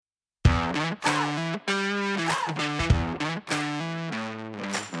B2B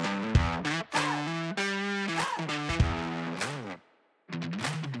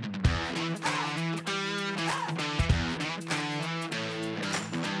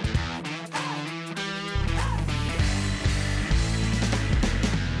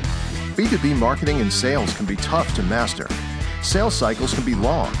marketing and sales can be tough to master. Sales cycles can be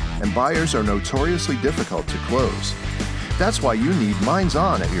long, and buyers are notoriously difficult to close. That's why you need Minds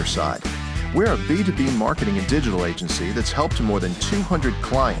On at your side. We're a B2B marketing and digital agency that's helped more than 200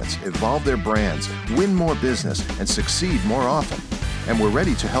 clients evolve their brands, win more business, and succeed more often. And we're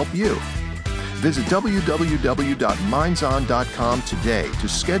ready to help you. Visit www.mindson.com today to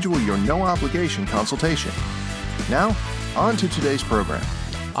schedule your no-obligation consultation. Now, on to today's program.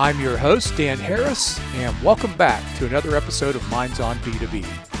 I'm your host, Dan Harris, and welcome back to another episode of Minds On B2B.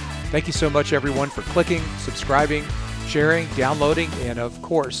 Thank you so much, everyone, for clicking, subscribing, sharing, downloading, and of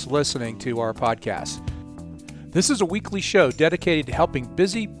course, listening to our podcast. This is a weekly show dedicated to helping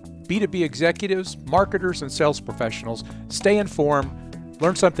busy B2B executives, marketers, and sales professionals stay informed,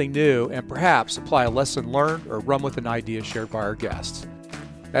 learn something new, and perhaps apply a lesson learned or run with an idea shared by our guests.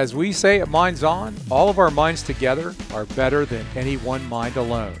 As we say at Minds On, all of our minds together are better than any one mind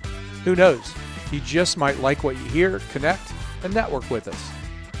alone. Who knows? You just might like what you hear, connect, and network with us.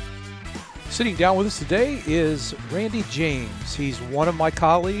 Sitting down with us today is Randy James. He's one of my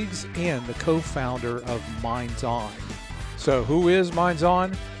colleagues and the co-founder of Minds On. So who is Minds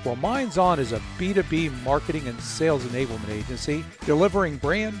On? Well, Minds On is a B2B marketing and sales enablement agency delivering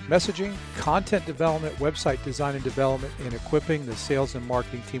brand, messaging, content development, website design and development, and equipping the sales and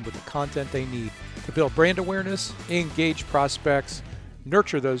marketing team with the content they need to build brand awareness, engage prospects,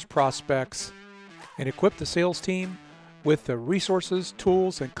 nurture those prospects, and equip the sales team with the resources,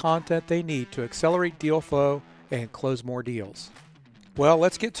 tools, and content they need to accelerate deal flow and close more deals. Well,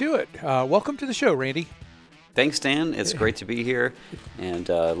 let's get to it. Welcome to the show, Randy. Thanks, Dan. It's great to be here, and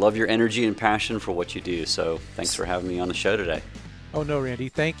love your energy and passion for what you do. So thanks for having me on the show today. Oh, no, Randy.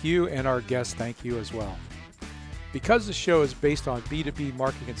 Thank you, and our guests, thank you as well. Because the show is based on B2B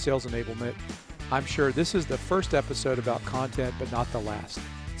marketing and sales enablement, I'm sure this is the first episode about content, but not the last.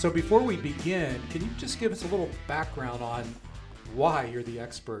 So before we begin, can you just give us a little background on why you're the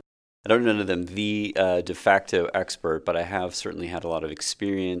expert? I don't know them the de facto expert, but I have certainly had a lot of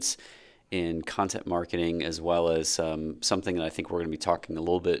experience in content marketing, as well as something that I think we're going to be talking a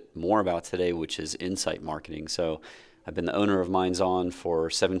little bit more about today, which is insight marketing. So I've been the owner of Minds On for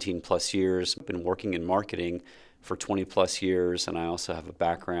 17 plus years. I've been working in marketing for 20 plus years, and I also have a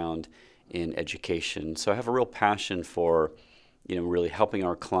background in education. So I have a real passion for, really helping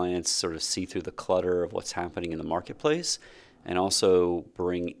our clients sort of see through the clutter of what's happening in the marketplace and also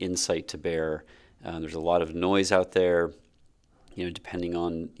bring insight to bear. There's a lot of noise out there, depending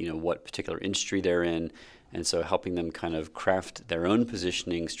on, what particular industry they're in. And so helping them kind of craft their own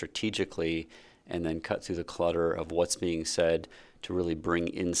positioning strategically and then cut through the clutter of what's being said to really bring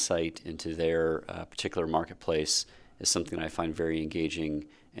insight into their particular marketplace is something that I find very engaging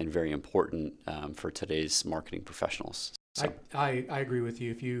and very important for today's marketing professionals. So. I agree with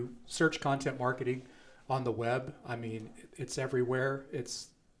you. If you search content marketing on the web, it's everywhere. It's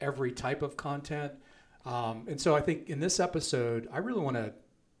every type of content. And so I think in this episode, I really want to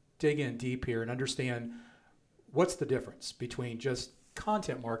dig in deep here and understand what's the difference between just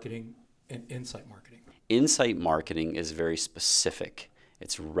content marketing and insight marketing. Insight marketing is very specific.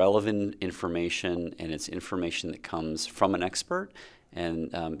 It's relevant information, and it's information that comes from an expert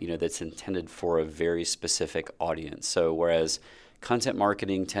and that's intended for a very specific audience. So whereas content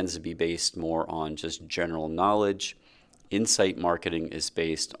marketing tends to be based more on just general knowledge, insight marketing is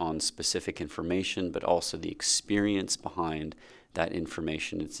based on specific information, but also the experience behind that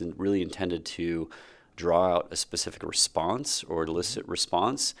information. It's really intended to draw out a specific response or elicit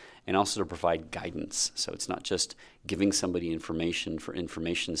response, and also to provide guidance. So it's not just giving somebody information for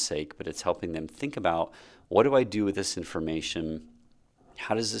information's sake, but it's helping them think about, what do I do with this information?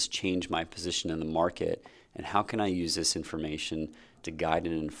 How does this change my position in the market? And how can I use this information to guide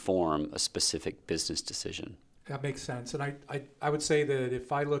and inform a specific business decision? That makes sense. And I would say that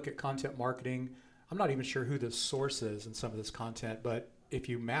if I look at content marketing, I'm not even sure who the source is in some of this content, but if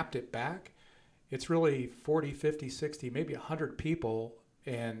you mapped it back, it's really 40, 50, 60, maybe 100 people,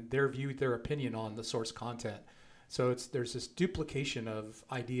 and their opinion on the source content. So there's this duplication of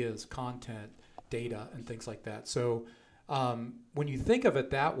ideas, content, data, and things like that. So when you think of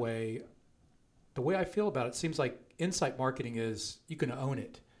it that way, the way I feel about it seems like insight marketing is you can own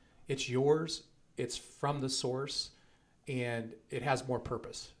it. It's yours. It's from the source, and it has more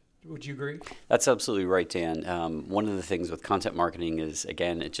purpose. Would you agree? That's absolutely right, Dan. One of the things with content marketing is,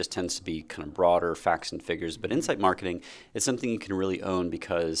 again, it just tends to be kind of broader facts and figures. But insight marketing is something you can really own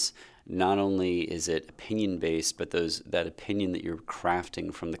because not only is it opinion-based, but that opinion that you're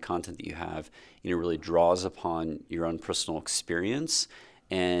crafting from the content that you have, really draws upon your own personal experience.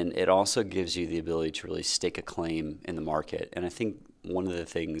 And it also gives you the ability to really stake a claim in the market. And I think one of the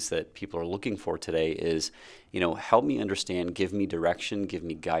things that people are looking for today is, help me understand, give me direction, give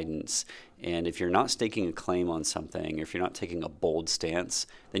me guidance. And if you're not staking a claim on something, or if you're not taking a bold stance,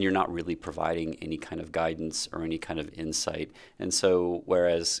 then you're not really providing any kind of guidance or any kind of insight. And so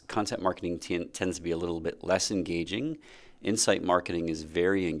whereas content marketing tends to be a little bit less engaging, insight marketing is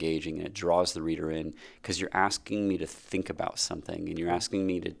very engaging, and it draws the reader in because you're asking me to think about something, and you're asking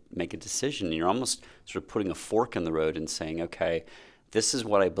me to make a decision, and you're almost sort of putting a fork in the road and saying, okay, this is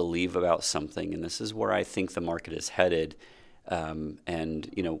what I believe about something, and this is where I think the market is headed, and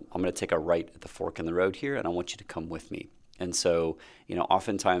I'm going to take a right at the fork in the road here, and I want you to come with me. And so,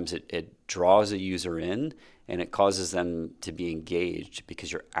 oftentimes it draws a user in, and it causes them to be engaged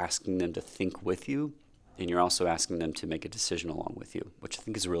because you're asking them to think with you, and you're also asking them to make a decision along with you, which I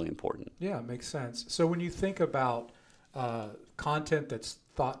think is really important. Yeah, it makes sense. So when you think about content that's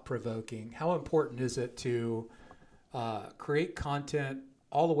thought-provoking, how important is it to create content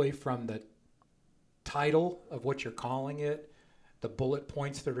all the way from the title of what you're calling it, the bullet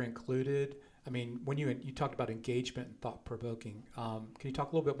points that are included? I mean, when you talked about engagement and thought-provoking, can you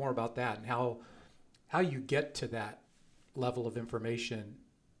talk a little bit more about that and how you get to that level of information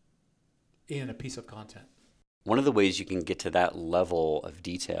in a piece of content? One of the ways you can get to that level of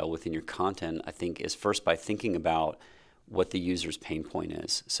detail within your content, I think, is first by thinking about what the user's pain point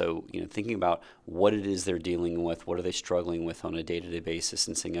is. So, thinking about what it is they're dealing with, what are they struggling with on a day-to-day basis,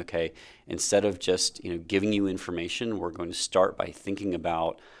 and saying, okay, instead of just, giving you information, we're going to start by thinking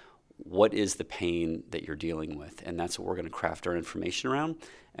about what is the pain that you're dealing with, and that's what we're going to craft our information around,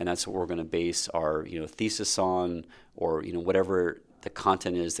 and that's what we're going to base our, thesis on, or, whatever the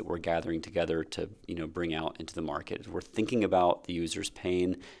content is that we're gathering together to bring out into the market. We're thinking about the user's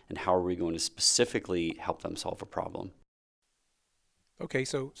pain and how are we going to specifically help them solve a problem. Okay,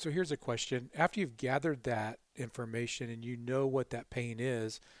 so here's a question. After you've gathered that information and you know what that pain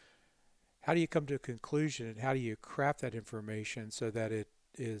is, how do you come to a conclusion, and how do you craft that information so that it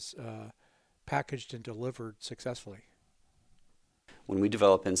is packaged and delivered successfully? When we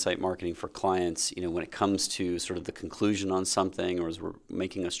develop insight marketing for clients, when it comes to sort of the conclusion on something, or as we're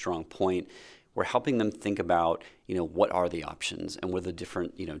making a strong point, we're helping them think about, what are the options and what are the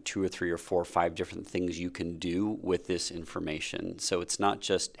different, 2 or 3 or 4 or 5 different things you can do with this information. So it's not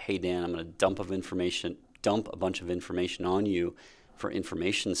just, hey, Dan, I'm going to dump a bunch of information on you for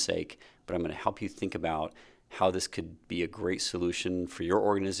information's sake, but I'm going to help you think about how this could be a great solution for your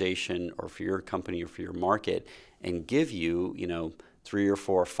organization or for your company or for your market, and give you, 3 or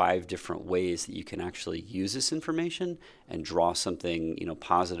 4 or 5 different ways that you can actually use this information and draw something,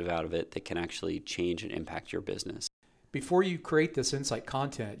 positive out of it that can actually change and impact your business. Before you create this insight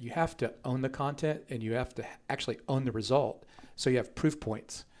content, you have to own the content, and you have to actually own the result. So you have proof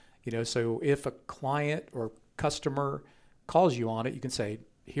points. So if a client or customer calls you on it, you can say,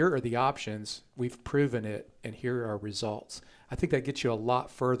 here are the options, we've proven it, and here are our results. I think that gets you a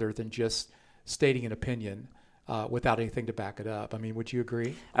lot further than just stating an opinion without anything to back it up. I mean, would you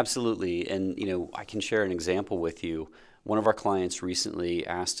agree? Absolutely. And, I can share an example with you. One of our clients recently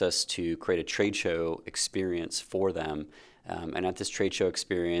asked us to create a trade show experience for them. And at this trade show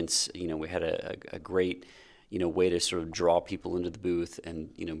experience, we had a great, way to sort of draw people into the booth and,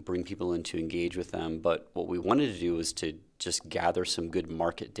 bring people in to engage with them. But what we wanted to do was to just gather some good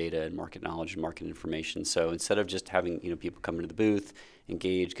market data and market knowledge and market information. So instead of just having, people come into the booth,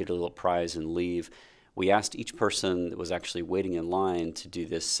 engage, get a little prize and leave, we asked each person that was actually waiting in line to do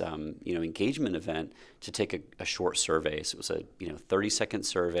this, engagement event to take a short survey. So it was a, 30-second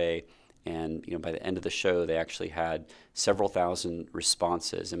survey. And, by the end of the show, they actually had several thousand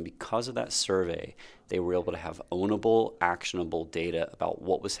responses. And because of that survey, they were able to have ownable, actionable data about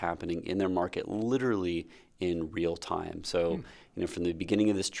what was happening in their market literally in real time. So, from the beginning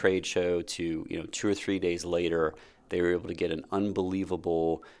of this trade show to, 2 or 3 days later, they were able to get an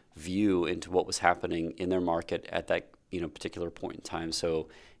unbelievable view into what was happening in their market at that, particular point in time. So,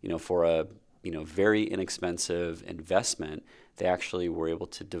 for a, very inexpensive investment, they actually were able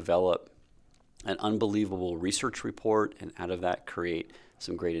to develop an unbelievable research report, and out of that create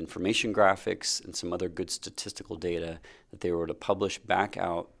some great information graphics and some other good statistical data that they were to publish back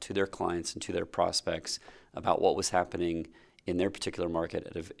out to their clients and to their prospects about what was happening in their particular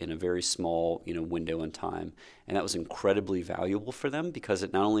market in a very small, window in time. And that was incredibly valuable for them because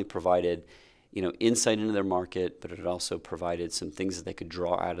it not only provided, insight into their market, but it also provided some things that they could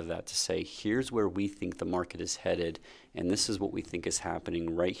draw out of that to say, here's where we think the market is headed, and this is what we think is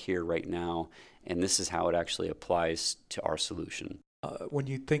happening right here, right now, and this is how it actually applies to our solution. When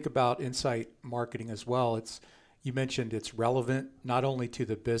you think about insight marketing as well, you mentioned it's relevant not only to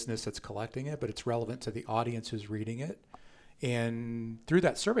the business that's collecting it, but it's relevant to the audience who's reading it. And through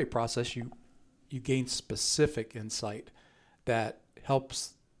that survey process, you gain specific insight that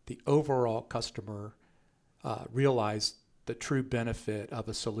helps the overall customer realize the true benefit of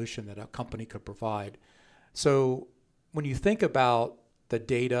a solution that a company could provide. So when you think about the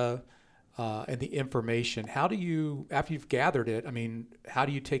data and the information, how do you, after you've gathered it, how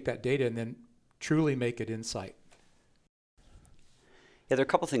do you take that data and then truly make it insight? Yeah, there are a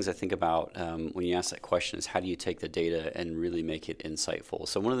couple things I think about when you ask that question is how do you take the data and really make it insightful?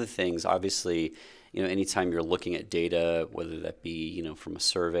 So one of the things, obviously, anytime you're looking at data, whether that be, from a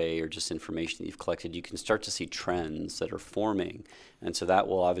survey or just information that you've collected, you can start to see trends that are forming. And so that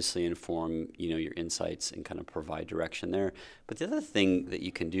will obviously inform, your insights and kind of provide direction there. But the other thing that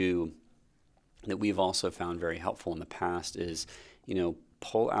you can do that we've also found very helpful in the past is,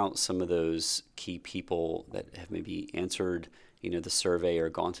 pull out some of those key people that have maybe answered the survey or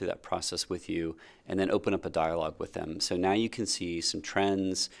gone through that process with you, and then open up a dialogue with them. So now you can see some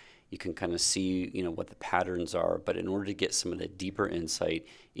trends, you can kind of see, what the patterns are, but in order to get some of the deeper insight,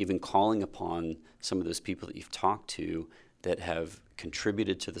 even calling upon some of those people that you've talked to that have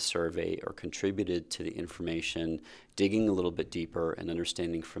contributed to the survey or contributed to the information, digging a little bit deeper and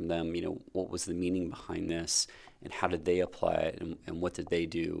understanding from them, what was the meaning behind this and how did they apply it and what did they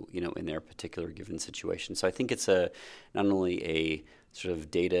do, in their particular given situation. So I think it's not only a sort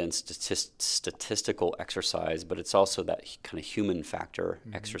of data and statistical exercise, but it's also that kind of human factor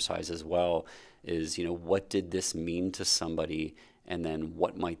exercise as well is, what did this mean to somebody and then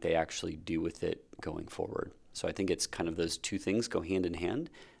what might they actually do with it going forward? So I think it's kind of those two things go hand in hand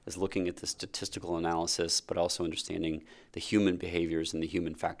as looking at the statistical analysis, but also understanding the human behaviors and the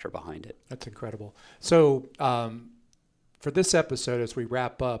human factor behind it. That's incredible. So for this episode, as we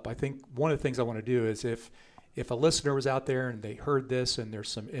wrap up, I think one of the things I want to do is if a listener was out there and they heard this and there's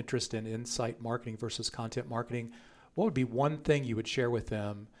some interest in insight marketing versus content marketing, what would be one thing you would share with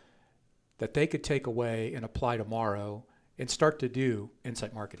them that they could take away and apply tomorrow and start to do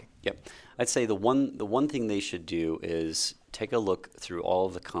insight marketing? Yep. I'd say the one thing they should do is take a look through all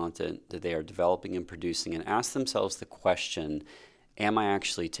of the content that they are developing and producing and ask themselves the question, am I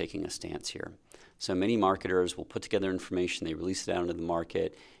actually taking a stance here? So many marketers will put together information, they release it out into the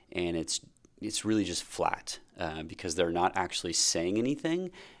market, and it's really just flat because they're not actually saying anything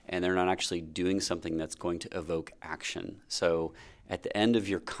and they're not actually doing something that's going to evoke action. So at the end of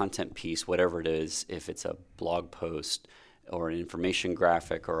your content piece, whatever it is, if it's a blog post or an information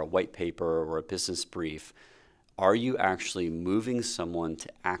graphic or a white paper or a business brief, are you actually moving someone to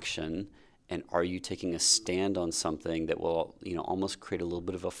action, and are you taking a stand on something that will, almost create a little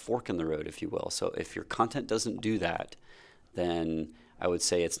bit of a fork in the road, if you will? So if your content doesn't do that, then I would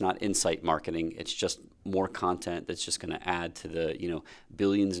say it's not insight marketing. It's just more content that's just going to add to the,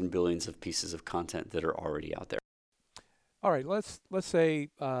 billions and billions of pieces of content that are already out there. All right, let's say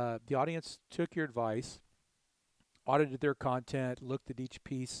the audience took your advice, audited their content, looked at each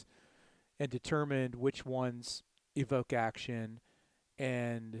piece, and determined which ones evoke action,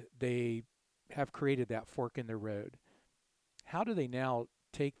 and they have created that fork in the road. How do they now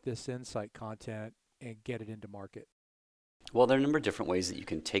take this insight content and get it into market? Well, there are a number of different ways that you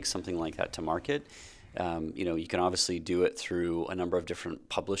can take something like that to market. You can obviously do it through a number of different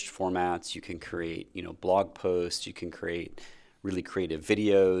published formats. You can create, blog posts. You can create really creative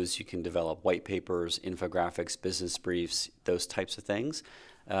videos. You can develop white papers, infographics, business briefs, those types of things.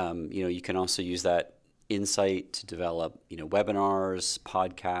 You can also use that insight to develop, webinars,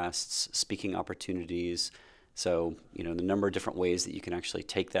 podcasts, speaking opportunities. So, the number of different ways that you can actually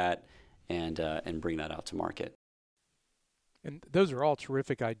take that and bring that out to market. And those are all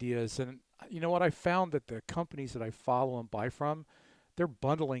terrific ideas. And you know what? I found that the companies that I follow and buy from, they're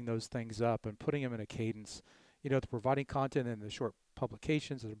bundling those things up and putting them in a cadence. They're providing content in the short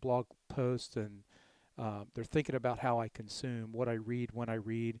publications and blog posts, and they're thinking about how I consume, what I read, when I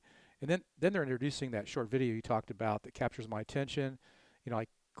read. And then they're introducing that short video you talked about that captures my attention. I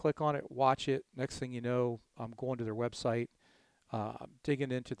click on it, watch it. Next thing you know, I'm going to their website,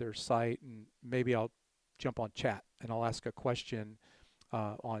 digging into their site, and maybe I'll jump on chat and I'll ask a question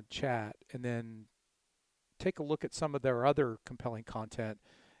on chat, and then take a look at some of their other compelling content.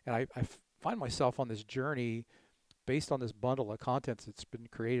 And I find myself on this journey based on this bundle of contents that's been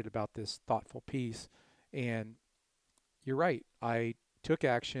created about this thoughtful piece. And you're right. I took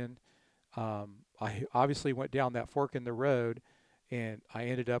action. I obviously went down that fork in the road, and I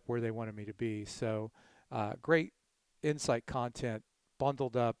ended up where they wanted me to be. So great insight content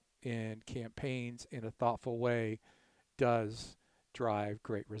bundled up in campaigns in a thoughtful way does drive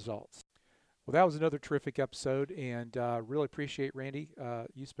great results. Well, that was another terrific episode, and really appreciate, Randy,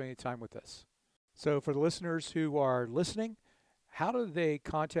 you spending time with us. So for the listeners who are listening, how do they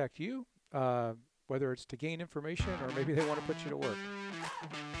contact you, whether it's to gain information or maybe they want to put you to work?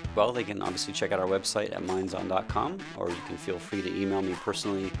 Well, they can obviously check out our website at mindson.com, or you can feel free to email me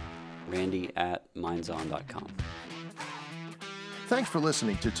personally, randy@mindson.com. Thanks for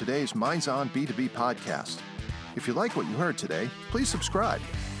listening to today's Minds On B2B podcast. If you like what you heard today, please subscribe.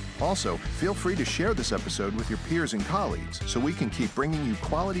 Also, feel free to share this episode with your peers and colleagues so we can keep bringing you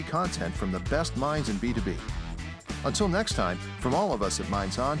quality content from the best minds in B2B. Until next time, from all of us at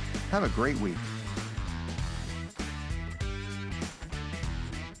Minds On, have a great week.